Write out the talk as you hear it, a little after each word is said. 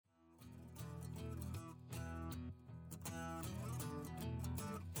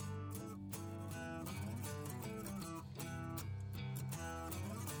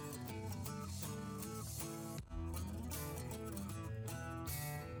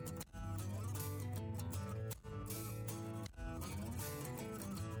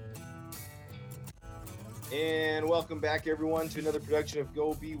And welcome back, everyone, to another production of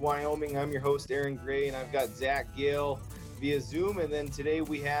Go Be Wyoming. I'm your host, Aaron Gray, and I've got Zach Gale via Zoom. And then today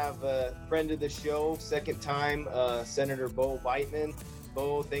we have a friend of the show, second time, Senator Bo Beitman.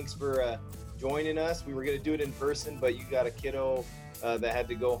 Bo, thanks for joining us. We were going to do it in person, but you got a kiddo that had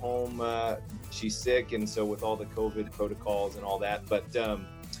to go home. She's sick, and so with all the COVID protocols and all that. But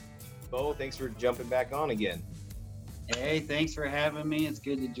Bo, thanks for jumping back on again. Hey, thanks for having me. It's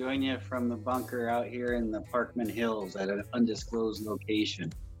good to join you from the bunker out here in the Parkman Hills at an undisclosed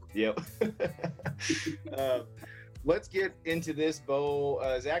location. Yep. Let's get into this, Bo.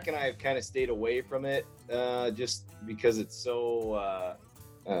 Zach and I have kind of stayed away from it just because it's so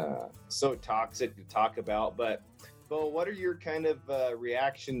toxic to talk about. But, Bo, what are your kind of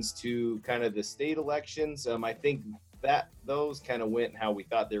reactions to kind of the state elections? I think that those kind of went how we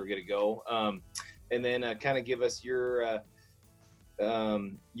thought they were going to go. And then kind of give us your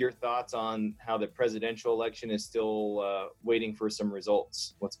thoughts on how the presidential election is still waiting for some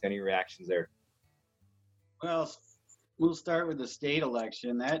results. What's kind of your reactions there? Well, we'll start with the state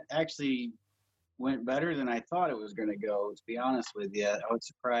election. That actually went better than I thought it was going to go, to be honest with you. I was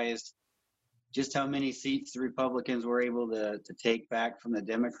surprised just how many seats the Republicans were able to take back from the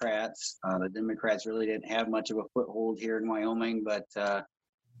Democrats. The Democrats really didn't have much of a foothold here in Wyoming, but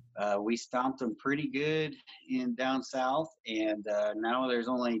we stomped them pretty good down south, and now there's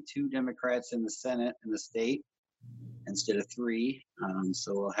only 2 Democrats in the Senate in the state instead of 3.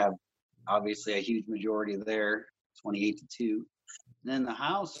 So we'll have obviously a huge majority there, 28-2. And then the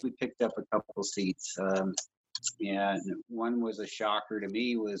House, we picked up a couple seats. And one was a shocker to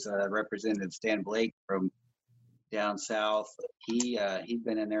me was Representative Stan Blake from down south. He'd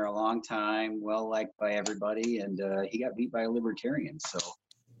been in there a long time, well liked by everybody, and he got beat by a Libertarian. So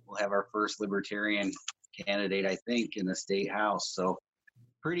we'll have our first Libertarian candidate, I think, in the state house. So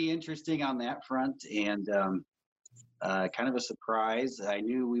pretty interesting on that front, and kind of a surprise. I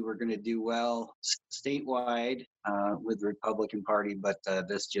knew we were going to do well statewide with the Republican Party, but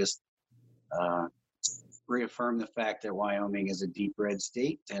this just reaffirmed the fact that Wyoming is a deep red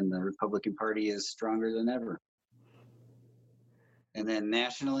state and the Republican Party is stronger than ever. And then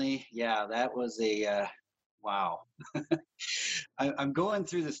nationally, yeah, that was a wow. I'm going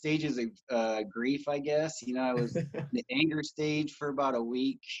through the stages of grief, I guess. You know, I was in the anger stage for about a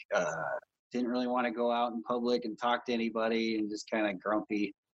week. Didn't really want to go out in public and talk to anybody and just kind of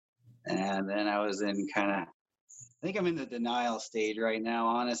grumpy. And then I was in I think I'm in the denial stage right now,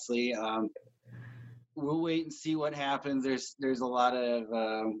 honestly. We'll wait and see what happens. There's a lot of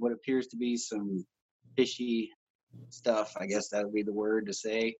what appears to be some fishy stuff, I guess that would be the word to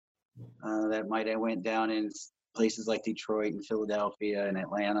say, that might have went down in places like Detroit and Philadelphia and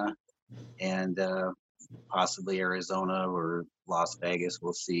Atlanta and possibly Arizona or Las Vegas.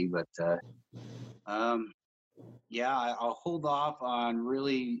 We'll see. But yeah, I'll hold off on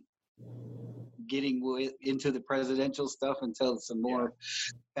really getting into the presidential stuff until some more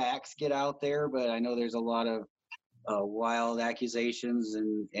facts get out there. But I know there's a lot of wild accusations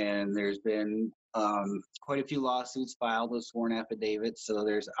and there's been quite a few lawsuits filed with sworn affidavits. So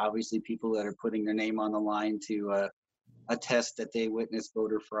there's obviously people that are putting their name on the line to attest that they witnessed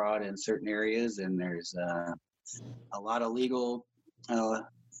voter fraud in certain areas. And there's a lot of legal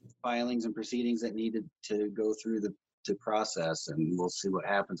filings and proceedings that needed to go through the process. And we'll see what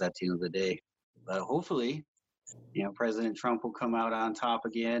happens at the end of the day. But hopefully, you know, President Trump will come out on top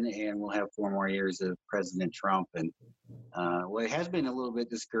again, and we'll have 4 more years of President Trump. And what has been a little bit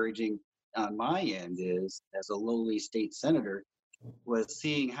discouraging on my end is, as a lowly state senator, was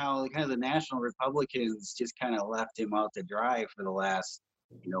seeing how kind of the national Republicans just kind of left him out to dry for the last,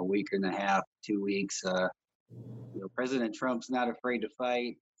 week and a half, 2 weeks. President Trump's not afraid to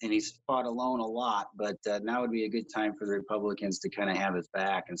fight, and he's fought alone a lot, but now would be a good time for the Republicans to kind of have his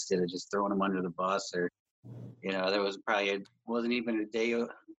back instead of just throwing him under the bus. Or, there was wasn't even a day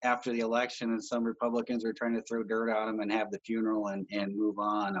after the election and some Republicans were trying to throw dirt on him and have the funeral and move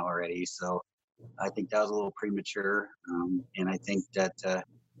on already. So I think that was a little premature. And I think that,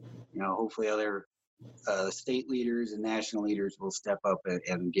 hopefully other state leaders and national leaders will step up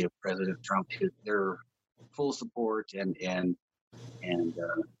and give President Trump their full support and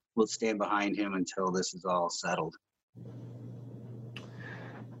we'll stand behind him until this is all settled.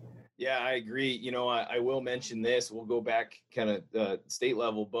 Yeah, I agree. I will mention this. We'll go back kind of state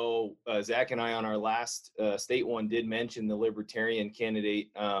level. Bo, Zach and I on our last state one did mention the Libertarian candidate.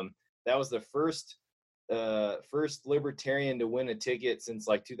 That was the first Libertarian to win a ticket since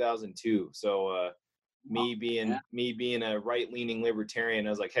like 2002. So me being a right-leaning libertarian, I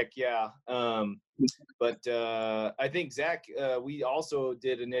was like, heck yeah. But I think, Zach, we also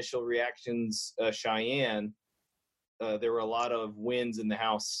did initial reactions. Cheyenne, there were a lot of wins in the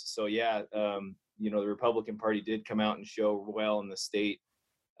House. So yeah, the Republican Party did come out and show well in the state.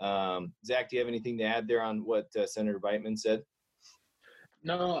 Zach, do you have anything to add there on what Senator Beitman said?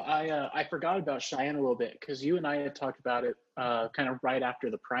 No, I forgot about Cheyenne a little bit because you and I had talked about it kind of right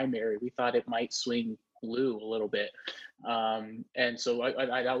after the primary. We thought it might swing blue a little bit, and so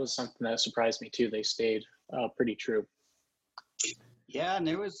I that was something that surprised me too. They stayed pretty true. Yeah, and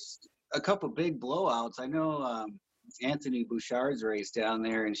there was a couple big blowouts. I know Anthony Bouchard's race down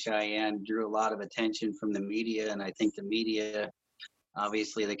there in Cheyenne drew a lot of attention from the media, and I think the media,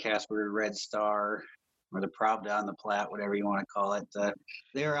 obviously the Casper Red Star or the Pravda on the Platte, whatever you want to call it,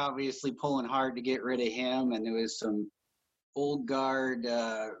 they're obviously pulling hard to get rid of him, and there was some old guard,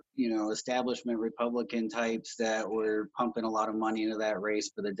 establishment Republican types that were pumping a lot of money into that race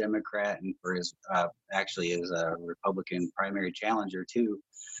for the Democrat and for his Republican primary challenger too.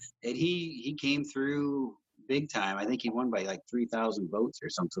 And he came through big time. I think he won by like 3,000 votes or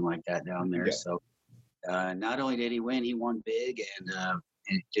something like that down there. Yeah. So not only did he win, he won big, and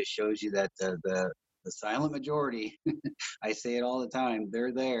it just shows you that the silent majority, I say it all the time,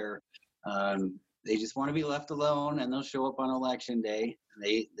 they're there. They just want to be left alone, and they'll show up on election day.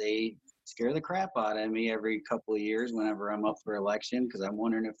 They scare the crap out of me every couple of years whenever I'm up for election because I'm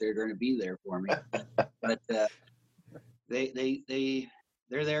wondering if they're going to be there for me. But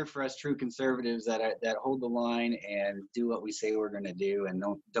they're there for us true conservatives that hold the line and do what we say we're going to do, and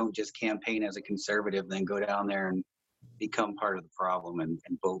don't just campaign as a conservative, then go down there and become part of the problem and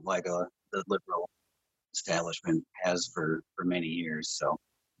vote like the liberal establishment has for many years. So.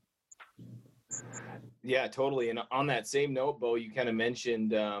 Yeah, totally. And on that same note, Bo, you kind of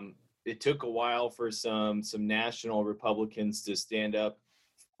mentioned it took a while for some national Republicans to stand up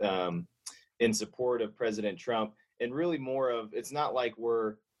in support of President Trump, and really more of, it's not like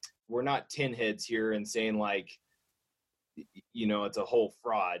we're not tin heads here and saying like, it's a whole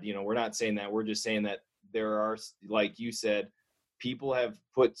fraud. We're not saying that. We're just saying that there are, like you said, people have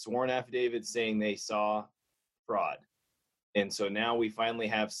put sworn affidavits saying they saw fraud. And so now we finally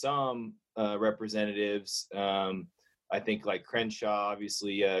have some representatives. I think like Crenshaw,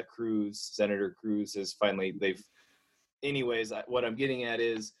 obviously Senator Cruz has finally, what I'm getting at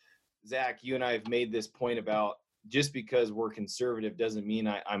is, Zach, you and I have made this point about just because we're conservative doesn't mean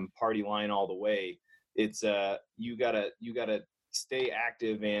I'm party line all the way. It's you gotta stay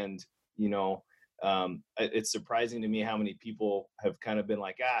active, and it's surprising to me how many people have kind of been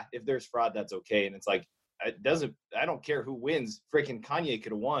like, if there's fraud, that's okay. And it's like, I don't care who wins. Freaking Kanye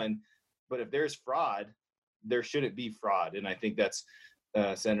could have won, but if there's fraud, there shouldn't be fraud. And I think that's,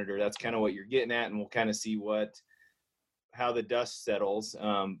 Senator, that's kind of what you're getting at, and we'll kind of see how the dust settles.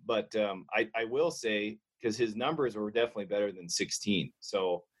 But I will say, because his numbers were definitely better than 16.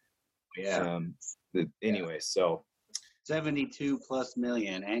 So yeah. Anyway, so 72 plus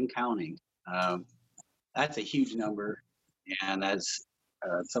million and counting. That's a huge number, and that's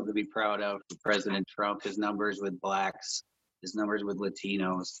something to be proud of for President Trump. His numbers with blacks, his numbers with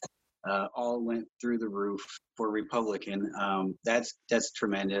Latinos, all went through the roof for Republican. That's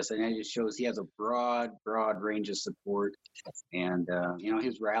tremendous, and it just shows he has a broad range of support. And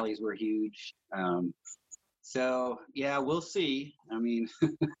his rallies were huge. So yeah, we'll see. I mean,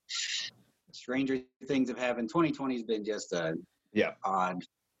 stranger things have happened. 2020 has been just a odd,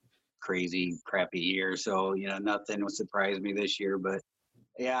 crazy, crappy year. So nothing would surprise me this year. But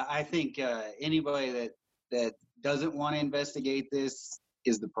yeah, I think anybody that doesn't want to investigate this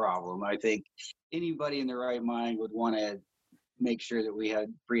is the problem. I think anybody in their right mind would want to make sure that we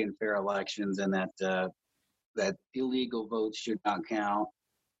had free and fair elections, and that illegal votes should not count,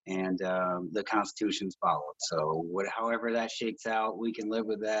 and the Constitution's followed. So however that shakes out, we can live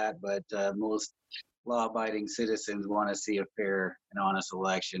with that. But most law-abiding citizens want to see a fair and honest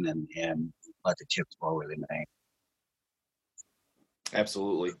election and let the chips fall where they may.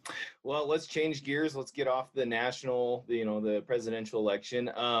 Absolutely. Well, let's change gears. Let's get off the national, the presidential election.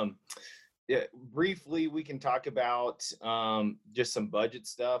 Briefly, we can talk about just some budget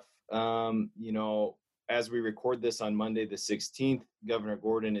stuff. As we record this on Monday, the 16th, Governor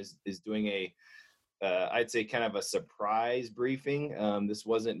Gordon is doing I'd say kind of a surprise briefing. This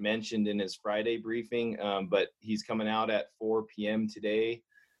wasn't mentioned in his Friday briefing, but he's coming out at 4 p.m. today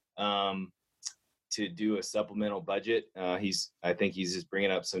to do a supplemental budget. I think he's just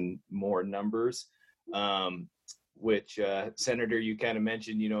bringing up some more numbers, which Senator, you kind of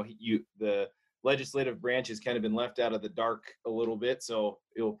mentioned, the legislative branch has kind of been left out of the dark a little bit. So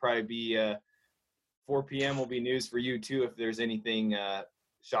it'll probably be 4 p.m. will be news for you too if there's anything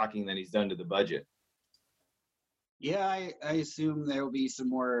shocking that he's done to the budget. Yeah, I assume there will be some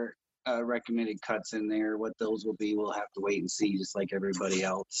more recommended cuts in there. What those will be, we'll have to wait and see, just like everybody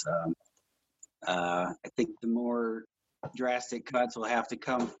else. I think the more drastic cuts will have to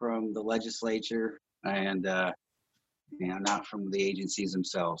come from the legislature and not from the agencies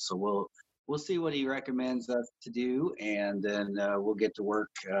themselves. So we'll see what he recommends us to do, and then we'll get to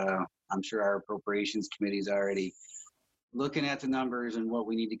work. I'm sure our appropriations committee is already looking at the numbers and what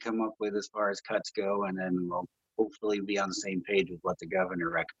we need to come up with as far as cuts go, and then we'll hopefully be on the same page with what the governor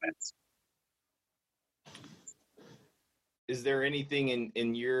recommends. Is there anything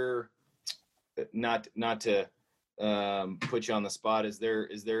in your, not to put you on the spot, is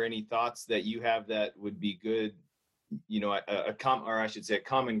there any thoughts that you have that would be good, a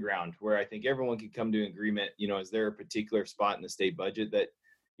common ground where I think everyone could come to an agreement? Is there a particular spot in the state budget that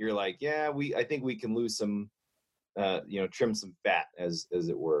you're like, yeah, I think we can lose some, trim some fat, as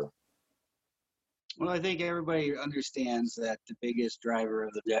it were? Well, I think everybody understands that the biggest driver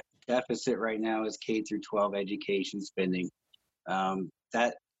of the deficit right now is K through 12 education spending.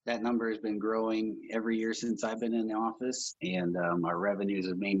 That number has been growing every year since I've been in the office, and our revenues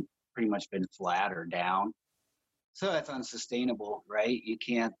have pretty much been flat or down. So that's unsustainable, right? You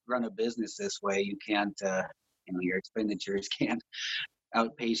can't run a business this way. You can't, your expenditures can't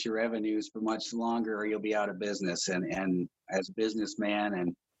outpace your revenues for much longer, or you'll be out of business. And as a businessman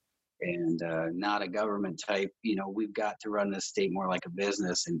and not a government type, we've got to run this state more like a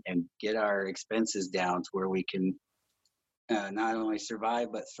business and get our expenses down to where we can not only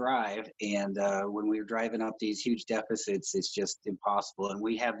survive but thrive. And when we're driving up these huge deficits, it's just impossible. And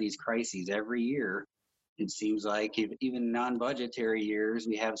we have these crises every year. It seems like even non-budgetary years,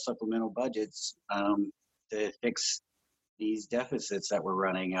 we have supplemental budgets to fix these deficits that we're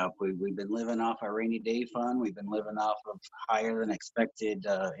running up. We've been living off our rainy day fund. We've been living off of higher than expected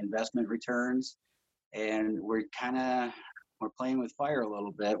investment returns. And we're playing with fire a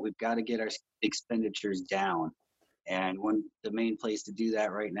little bit. We've got to get our expenditures down. And the main place to do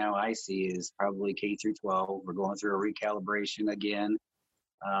that right now I see is probably K through 12. We're going through a recalibration again.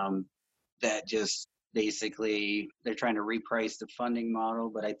 That just basically, they're trying to reprice the funding model.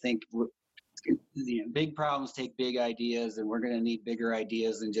 But I think big problems take big ideas, and we're going to need bigger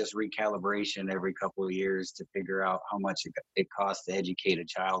ideas than just recalibration every couple of years to figure out how much it costs to educate a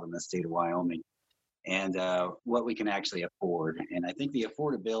child in the state of Wyoming, and what we can actually afford. And I think the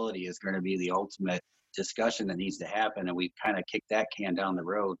affordability is going to be the ultimate discussion that needs to happen, and we've kind of kicked that can down the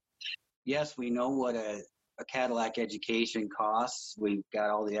road. Yes, we know what a Cadillac education costs. We've got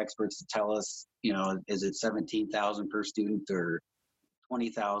all the experts to tell us, is it $17,000 per student or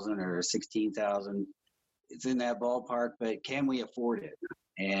 $20,000 or $16,000? It's in that ballpark, but can we afford it?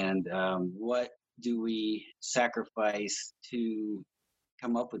 And what do we sacrifice to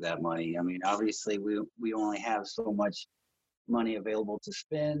come up with that money? I mean, obviously, we only have so much money available to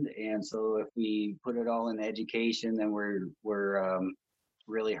spend, and so if we put it all in education, then we're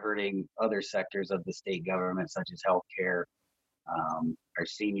really hurting other sectors of the state government, such as healthcare, our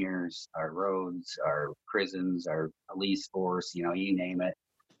seniors, our roads, our prisons, our police force, you name it,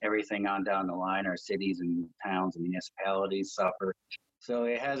 everything on down the line. Our cities and towns and municipalities suffer. So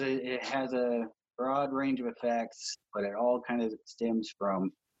it has a broad range of effects, but it all kind of stems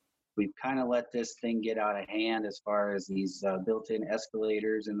from, we've kind of let this thing get out of hand as far as these built-in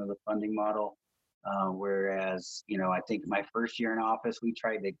escalators into the funding model. Whereas, I think my first year in office,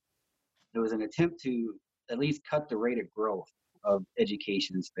 there was an attempt to at least cut the rate of growth of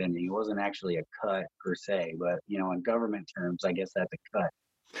education spending. It wasn't actually a cut per se, but, in government terms, I guess that's a cut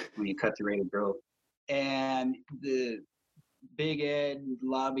when you cut the rate of growth. And the big ed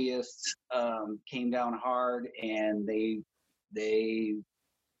lobbyists came down hard, and they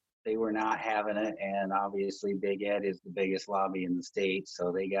were not having it. And obviously big ed is the biggest lobby in the state,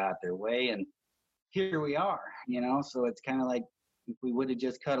 so they got their way, and here we are. So it's kind of like, if we would have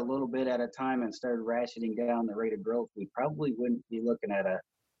just cut a little bit at a time and started ratcheting down the rate of growth, we probably wouldn't be looking at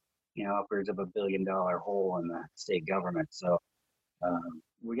upwards of $1 billion hole in the state government. So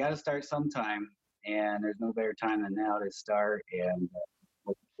we got to start sometime, and there's no better time than now to start, and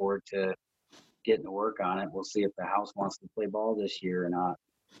looking forward to getting to work on it. We'll see if the House wants to play ball this year or not.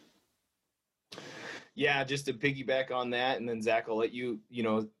 Yeah, just to piggyback on that, and then Zach, I'll let you,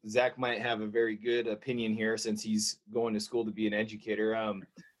 Zach might have a very good opinion here since he's going to school to be an educator.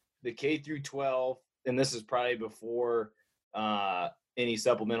 The K through 12, and this is probably before any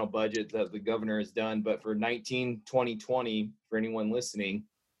supplemental budget that the governor has done, but for 2020, for anyone listening,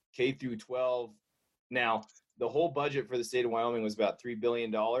 K through 12, now the whole budget for the state of Wyoming was about $3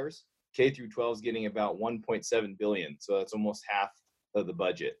 billion. K through 12 is getting about 1.7 billion. So that's almost half of the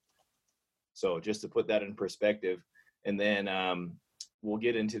budget. So just to put that in perspective, and then we'll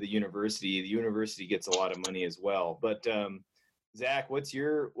get into the university. The university gets a lot of money as well. But Zach, what's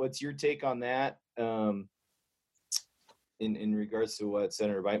your take on that in regards to what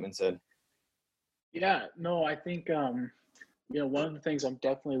Senator Beitman said? Yeah, no, I think one of the things I'm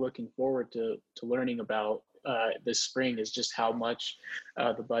definitely looking forward to learning about this spring is just how much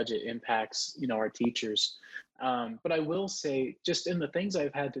the budget impacts our teachers. But I will say, just in the things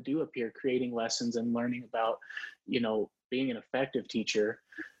I've had to do up here, creating lessons and learning about being an effective teacher,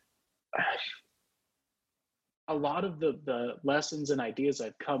 a lot of the lessons and ideas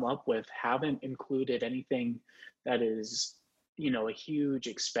I've come up with haven't included anything that is a huge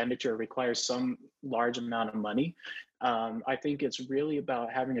expenditure, requires some large amount of money. I think it's really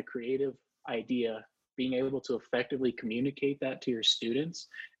about having a creative idea, being able to effectively communicate that to your students,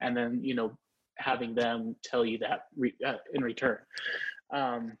 and then having them tell you that in return.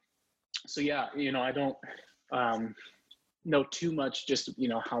 So yeah, I don't know too much, just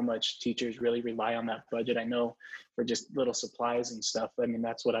how much teachers really rely on that budget. I know for just little supplies and stuff. I mean,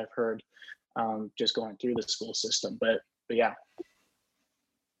 that's what I've heard just going through the school system. But yeah.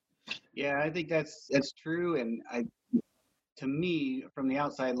 Yeah, I think that's true. And to me, from the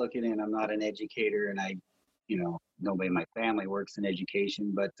outside looking in, I'm not an educator, and nobody in my family works in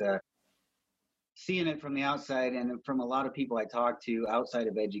education, but seeing it from the outside and from a lot of people I talk to outside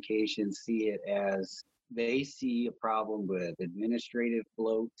of education, see it as they see a problem with administrative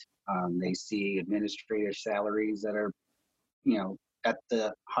bloat. They see administrative salaries that are,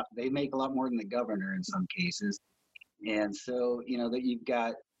 they make a lot more than the governor in some cases. And so, that you've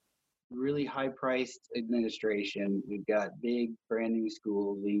got really high-priced administration. We've got big, brand new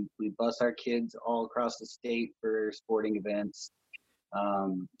schools. We bus our kids all across the state for sporting events,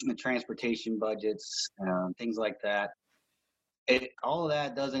 the transportation budgets, things like that. All of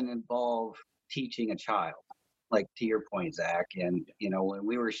that doesn't involve teaching a child, like to your point, Zach. And when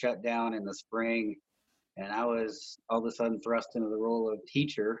we were shut down in the spring, and I was all of a sudden thrust into the role of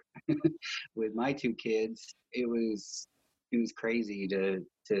teacher with my two kids, it was crazy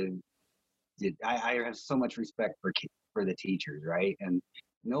I have so much respect for the teachers, right? And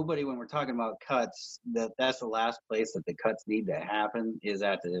nobody, when we're talking about cuts, that's the last place that the cuts need to happen, is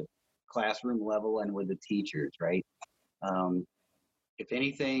at the classroom level and with the teachers, right? If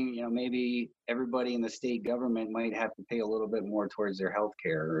anything, maybe everybody in the state government might have to pay a little bit more towards their health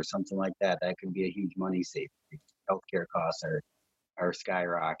care or something like that. That could be a huge money saver. Healthcare costs are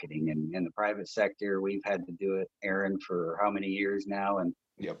skyrocketing, and in the private sector, we've had to do it, Aaron, for how many years now, and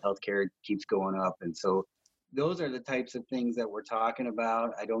Yep. Healthcare keeps going up. And so those are the types of things that we're talking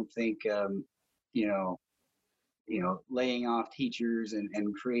about. I don't think laying off teachers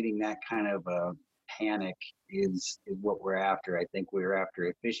and creating that kind of panic is what we're after. I think we're after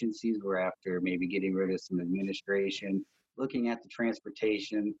efficiencies. We're after maybe getting rid of some administration, looking at the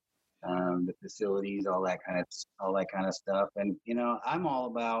transportation, the facilities, all that kind of stuff. And I'm all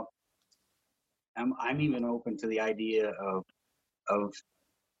about. I'm even open to the idea of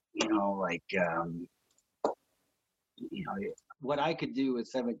what I could do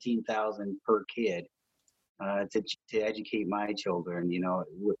with $17,000 per kid to educate my children.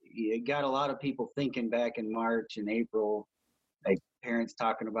 You got a lot of people thinking back in March and April, like parents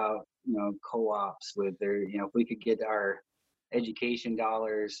talking about co-ops with their, if we could get our education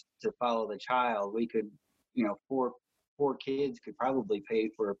dollars to follow the child, we could, four kids could probably pay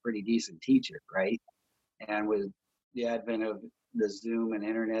for a pretty decent teacher, right? And with the advent of the Zoom and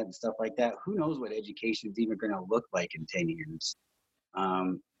internet and stuff like that, who knows what education is even going to look like in 10 years.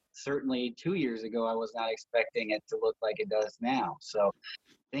 Certainly 2 years ago, I was not expecting it to look like it does now. So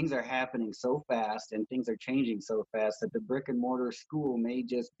things are happening so fast and things are changing so fast that the brick and mortar school may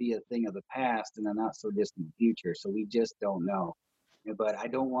just be a thing of the past in the not so distant future. So we just don't know. But I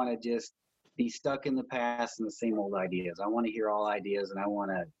don't want to just be stuck in the past and the same old ideas. I want to hear all ideas, and I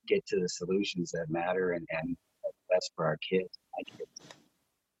want to get to the solutions that matter and best for our kids. My kids.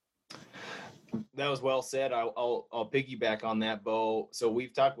 That was well said. I'll piggyback on that, Bo. So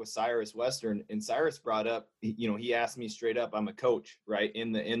we've talked with Cyrus Western, and Cyrus brought up, he asked me straight up, I'm a coach, right,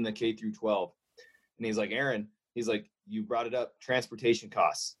 in the K through 12. And he's like, Aaron, he's like, you brought it up, transportation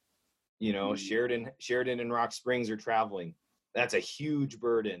costs. Sheridan and Rock Springs are traveling. That's a huge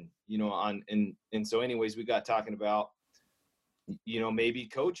burden, and so anyways, we got talking about, maybe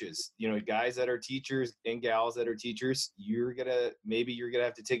coaches, guys that are teachers and gals that are teachers, you're gonna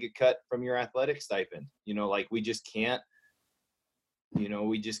have to take a cut from your athletic stipend. Like we just can't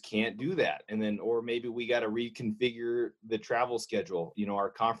we just can't do that. And then, or maybe we got to reconfigure the travel schedule, our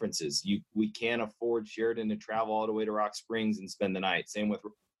conferences. We can't afford Sheridan to travel all the way to Rock Springs and spend the night. Same with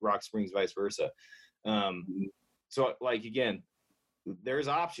Rock Springs, vice versa. So like, again, there's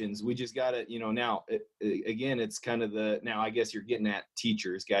options. We just got to, now again, it's kind of now I guess you're getting at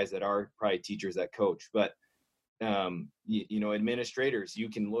teachers, guys that are probably teachers that coach, but administrators, you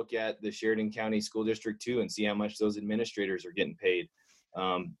can look at the Sheridan County School District 2 and see how much those administrators are getting paid.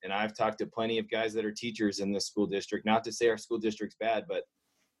 And I've talked to plenty of guys that are teachers in this school district, not to say our school district's bad, but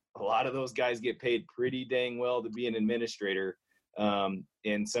a lot of those guys get paid pretty dang well to be an administrator.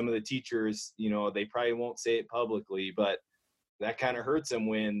 And some of the teachers, they probably won't say it publicly, but that kind of hurts them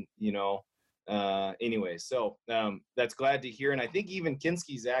when, anyway. So that's glad to hear. And I think even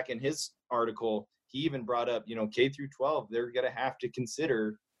Kinski, Zach, in his article, he even brought up, K through 12, they're going to have to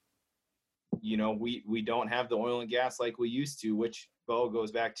consider, we don't have the oil and gas like we used to, which Bo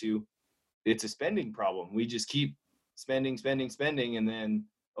goes back to, it's a spending problem. We just keep spending. And then,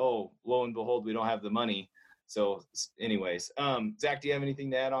 lo and behold, we don't have the money. So anyways, Zach, do you have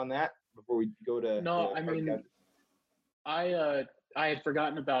anything to add on that before we go to? No, I mean, I had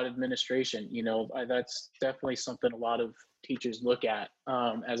forgotten about administration. That's definitely something a lot of teachers look at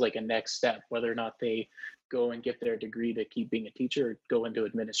as like a next step, whether or not they go and get their degree to keep being a teacher or go into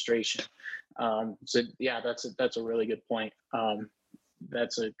administration. So yeah, that's a really good point.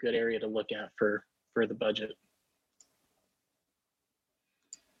 That's a good area to look at for the budget.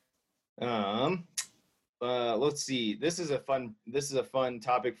 Let's see. This is a fun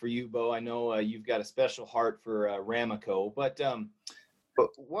topic for you, Bo. I know you've got a special heart for Ramaco, but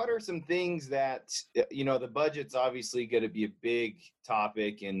what are some things that, the budget's obviously going to be a big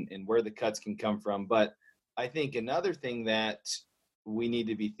topic and where the cuts can come from. But I think another thing that we need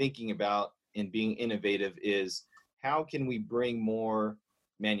to be thinking about and being innovative is how can we bring more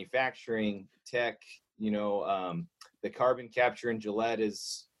manufacturing tech, the carbon capture in Gillette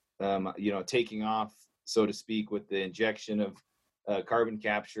is, taking off, so to speak, with the injection of carbon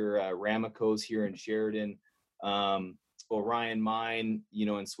capture. Ramaco's here in Sheridan. Orion Mine,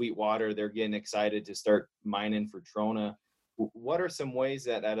 in Sweetwater, they're getting excited to start mining for Trona. What are some ways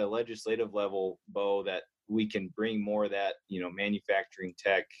that at a legislative level, Bo, that we can bring more of that, manufacturing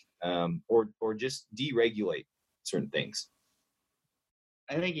tech, or just deregulate certain things?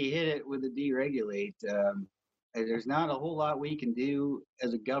 I think you hit it with the deregulate. There's not a whole lot we can do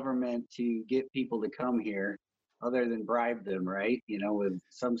as a government to get people to come here other than bribe them, right? With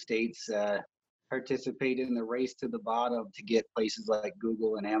some states participate in the race to the bottom to get places like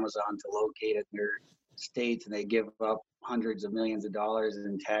Google and Amazon to locate in their states, and they give up hundreds of millions of dollars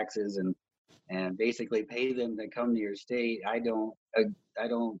in taxes and basically pay them to come to your state. I don't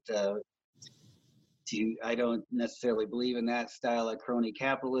necessarily believe in that style of crony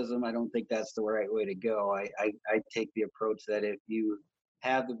capitalism. I don't think that's the right way to go. I take the approach that if you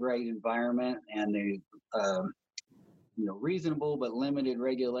have the right environment and the reasonable but limited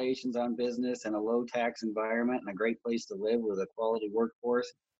regulations on business and a low tax environment and a great place to live with a quality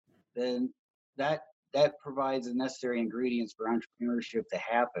workforce, then that provides the necessary ingredients for entrepreneurship to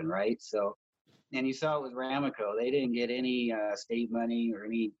happen, right? So, and you saw it with Ramaco. They didn't get any state money or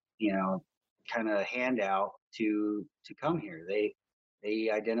any kind of handout to come here. They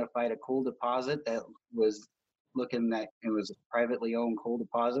identified a coal deposit that was it was a privately owned coal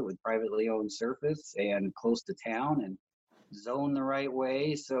deposit with privately owned surface and close to town and zoned the right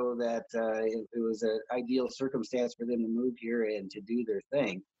way so that it was an ideal circumstance for them to move here and to do their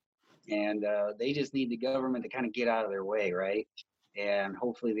thing. And they just need the government to kind of get out of their way, right? And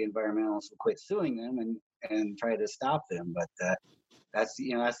hopefully the environmentalists will quit suing them and try to stop them. But that's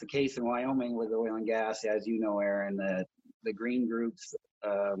the case in Wyoming with oil and gas, as you know, Aaron. The green groups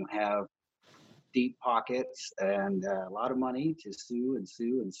have deep pockets and a lot of money to sue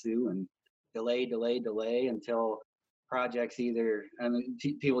and delay until projects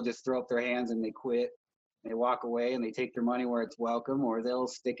people just throw up their hands and they quit. They walk away and they take their money where it's welcome, or they'll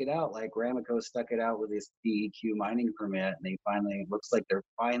stick it out like Ramaco stuck it out with this DEQ mining permit, and it looks like they're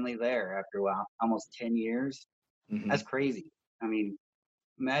finally there after almost 10 years. Mm-hmm. That's crazy. I mean,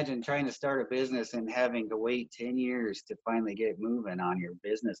 imagine trying to start a business and having to wait 10 years to finally get moving on your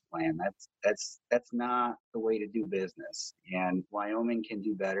business plan. That's not the way to do business. And Wyoming can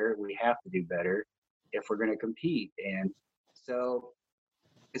do better. We have to do better if we're going to compete. And so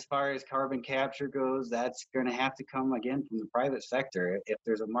as far as carbon capture goes, that's going to have to come again from the private sector. If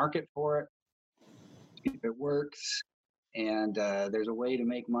there's a market for it, if it works, and there's a way to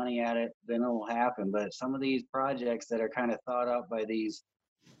make money at it, then it will happen. But some of these projects that are kind of thought up by these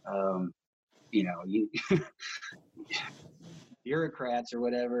bureaucrats or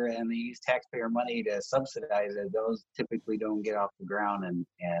whatever, and they use taxpayer money to subsidize it. Those typically don't get off the ground, and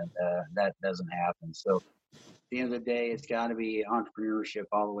that doesn't happen. So at the end of the day, it's got to be entrepreneurship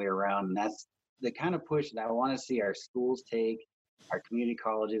all the way around, and that's the kind of push that I want to see our schools take, our community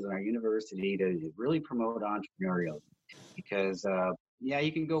colleges and our university to really promote entrepreneurial. Because yeah,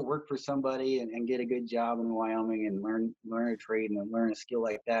 you can go work for somebody and get a good job in Wyoming and learn a trade and learn a skill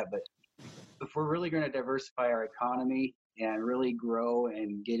like that, but if we're really going to diversify our economy and really grow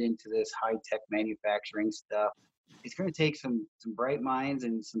and get into this high-tech manufacturing stuff, it's going to take some bright minds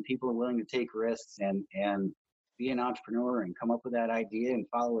and some people willing to take risks and be an entrepreneur and come up with that idea and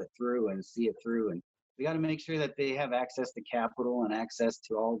follow it through and see it through. And we got to make sure that they have access to capital and access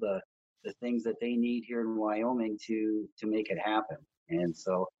to all the things that they need here in Wyoming to make it happen. And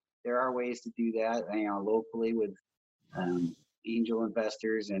so there are ways to do that, locally with angel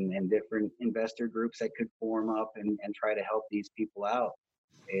investors and different investor groups that could form up and try to help these people out.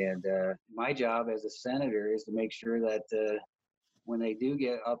 And my job as a senator is to make sure that when they do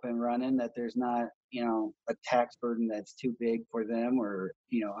get up and running, that there's not, a tax burden that's too big for them or,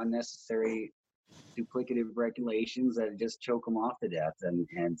 unnecessary duplicative regulations that just choke them off to death.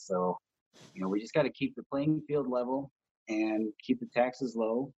 And so, we just got to keep the playing field level and keep the taxes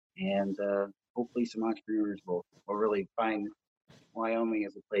low. And hopefully some entrepreneurs will really find Wyoming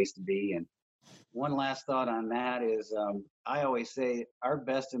is a place to be. And one last thought on that is I always say our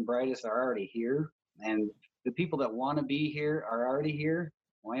best and brightest are already here, and the people that want to be here are already here.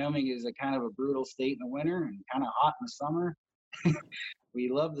 Wyoming is a kind of a brutal state in the winter and kind of hot in the summer. We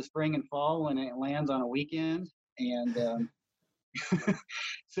love the spring and fall when it lands on a weekend. And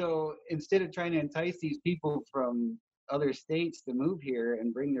so instead of trying to entice these people from other states to move here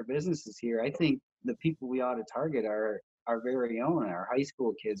and bring their businesses here, I think the people we ought to target are our very own, our high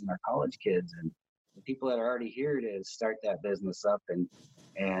school kids and our college kids, and the people that are already here to start that business up and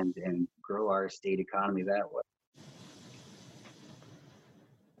grow our state economy that way.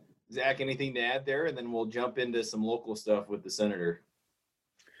 Zach, anything to add there? And then we'll jump into some local stuff with the senator.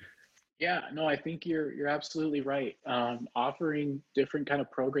 Yeah, no, I think you're absolutely right. Offering different kind of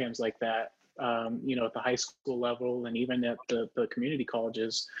programs like that, at the high school level and even at the community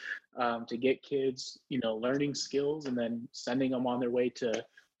colleges, to get kids, learning skills and then sending them on their way to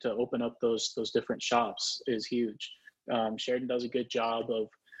open up those different shops is huge. Sheridan does a good job of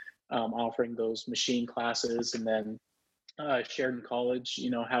offering those machine classes, and then Sheridan College,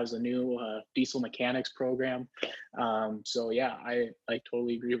 has a new diesel mechanics program. So yeah, I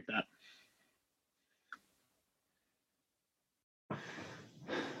totally agree with that.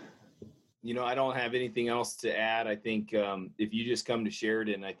 I don't have anything else to add. I think if you just come to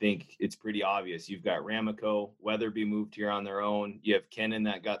Sheridan, I think it's pretty obvious. You've got Ramaco, Weatherby moved here on their own. You have Kennan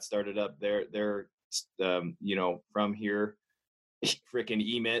that got started up there. They're, from here.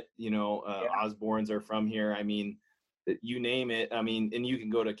 Frickin' Emmet, Osborne's are from here. I mean, you name it. I mean, and you can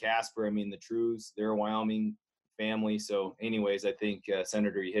go to Casper. I mean, the Trues, they're a Wyoming family. So anyways, I think,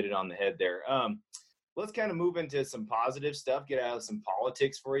 Senator, you hit it on the head there. Let's kind of move into some positive stuff, get out of some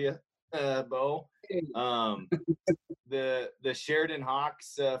politics for you. Bo. The Sheridan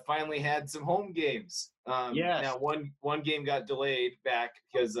Hawks finally had some home games. Yes. Now one game got delayed back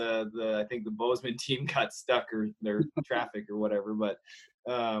because I think the Bozeman team got stuck or their traffic or whatever. But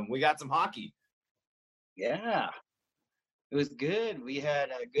we got some hockey. Yeah, it was good. We had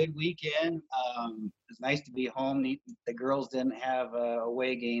a good weekend. It was nice to be home. The girls didn't have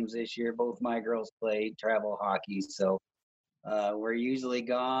away games this year. Both my girls played travel hockey, so we're usually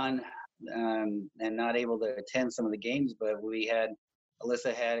gone and not able to attend some of the games. But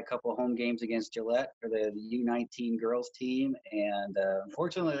Alyssa had a couple of home games against Gillette for the U19 girls team, and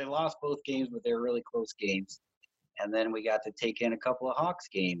unfortunately they lost both games, but they were really close games. And then we got to take in a couple of Hawks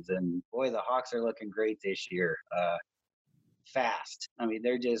games, and boy, the Hawks are looking great this year. Fast. I mean,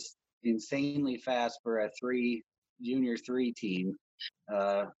 they're just insanely fast for a junior 3 team.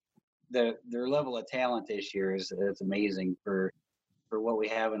 Their level of talent this year is amazing for what we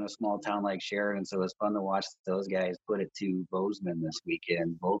have in a small town like Sheridan. So it's fun to watch those guys put it to Bozeman this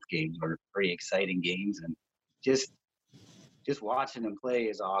weekend. Both games were pretty exciting games, and just watching them play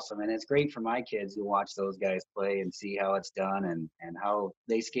is awesome. And it's great for my kids to watch those guys play and see how it's done and how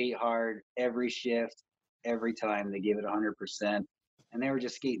they skate hard every shift, every time. They give it 100%. And they were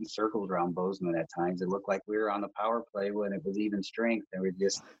just skating circles around Bozeman at times. It looked like we were on the power play when it was even strength. They were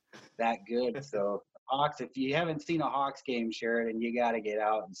just that good. So Hawks, if you haven't seen a Hawks game, Sheridan, you got to get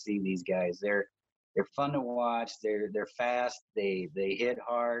out and see these guys. They're fun to watch. They're fast. They hit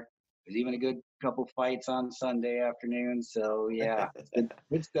hard. There's even a good couple fights on Sunday afternoon. So yeah,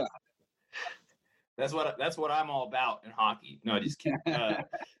 good stuff. That's what I'm all about in hockey. No, just kidding.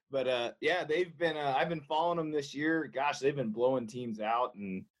 But yeah, they've been. I've been following them this year. Gosh, they've been blowing teams out,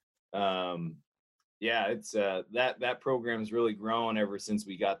 and yeah, it's that program's really grown ever since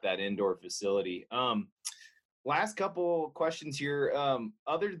we got that indoor facility. Last couple questions here.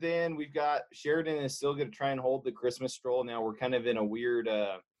 Other than we've got Sheridan is still going to try and hold the Christmas stroll. Now we're kind of in a weird,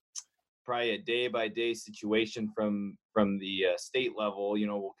 probably a day by day situation from the state level.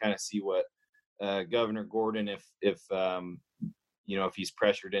 We'll kind of see what Governor Gordon, if if he's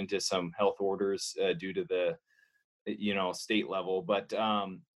pressured into some health orders due to the state level. But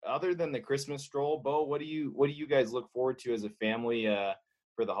other than the Christmas stroll, Bo, what do you guys look forward to as a family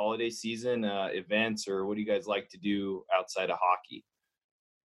for the holiday season, events, or what do you guys like to do outside of hockey?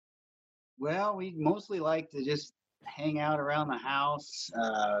 Well, we mostly like to just hang out around the house,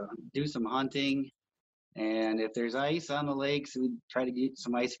 do some hunting, and if there's ice on the lakes, we try to get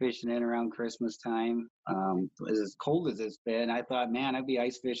some ice fishing in around Christmas time. As cold as it's been, I thought, man, I'd be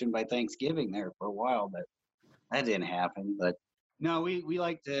ice fishing by Thanksgiving there for a while, but that didn't happen. But no, we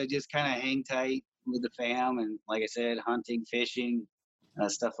like to just kind of hang tight with the fam, and like I said, hunting, fishing,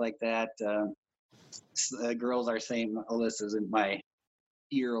 stuff like that. Girls are saying, Alyssa's in my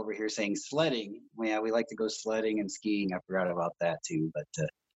ear over here saying sledding. Yeah, we like to go sledding and skiing. I forgot about that too, but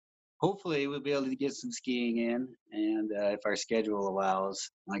hopefully we'll be able to get some skiing in, and if our schedule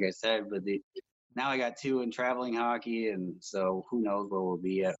allows. Like I said, now I got 2 in traveling hockey, and so who knows where we'll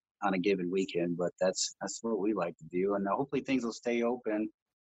be at on a given weekend, but that's what we like to do, and hopefully things will stay open.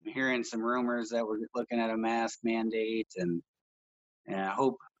 I'm hearing some rumors that we're looking at a mask mandate, and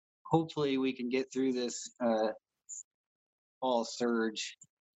hopefully we can get through this fall surge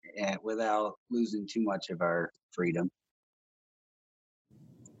without losing too much of our freedom.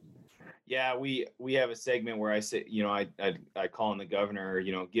 Yeah, we have a segment where I say, I call on the governor,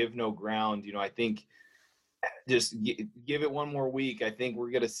 give no ground. I think just give it one more week. I think we're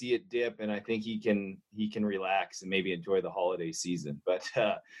going to see it dip, and I think he can relax and maybe enjoy the holiday season. But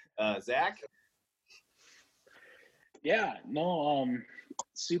Zach? Yeah, no,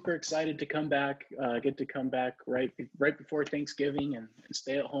 super excited to come back, get to come back right before Thanksgiving and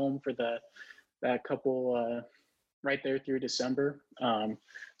stay at home for that couple right there through December.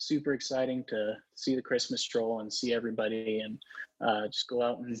 Super exciting to see the Christmas stroll and see everybody, and just go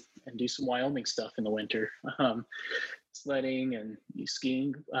out and do some Wyoming stuff in the winter. Sledding and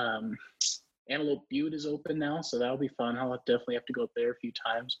skiing. Antelope Butte is open now, so that'll be fun. I'll definitely have to go up there a few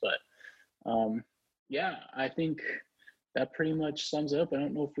times, but yeah, I think that pretty much sums up. I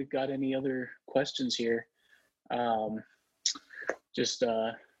don't know if we've got any other questions here. Just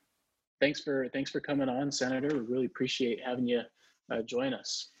thanks for coming on, Senator. We really appreciate having you join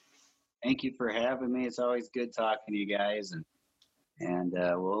us. Thank you for having me. It's always good talking to you guys, and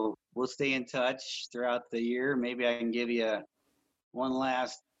we'll stay in touch throughout the year. Maybe I can give you one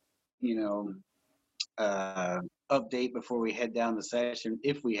last, update before we head down the session.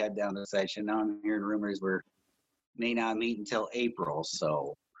 If we head down the session, now I'm hearing rumors we may not meet until April,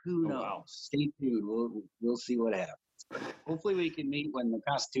 so who knows? Wow. Stay tuned. We'll see what happens. Hopefully we can meet when the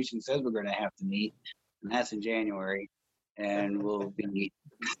Constitution says we're going to have to meet, and that's in January, and we'll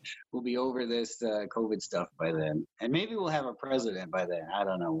be over this COVID stuff by then, and maybe we'll have a president by then. I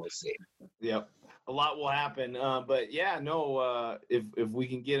don't know. We'll see. Yep, a lot will happen. But yeah, no. If we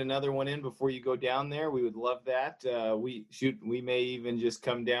can get another one in before you go down there, we would love that. We may even just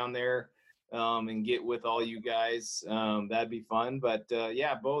come down there and get with all you guys. That'd be fun. But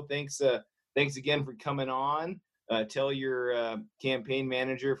yeah, Bo, thanks again for coming on. Tell your campaign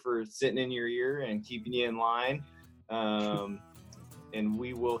manager for sitting in your ear and keeping you in line. And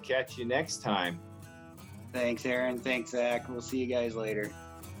we will catch you next time. Thanks, Aaron. Thanks, Zach. We'll see you guys later.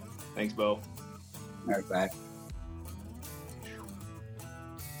 Thanks, Bo. All right, bye.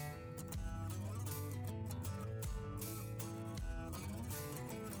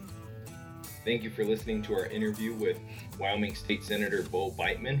 Thank you for listening to our interview with Wyoming State Senator Bo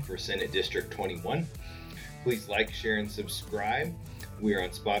Beitman for Senate District 21. Please like, share, and subscribe. We are on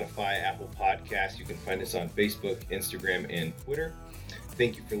Spotify, Apple Podcasts. You can find us on Facebook, Instagram, and Twitter.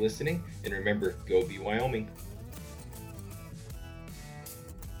 Thank you for listening, and remember, go be Wyoming.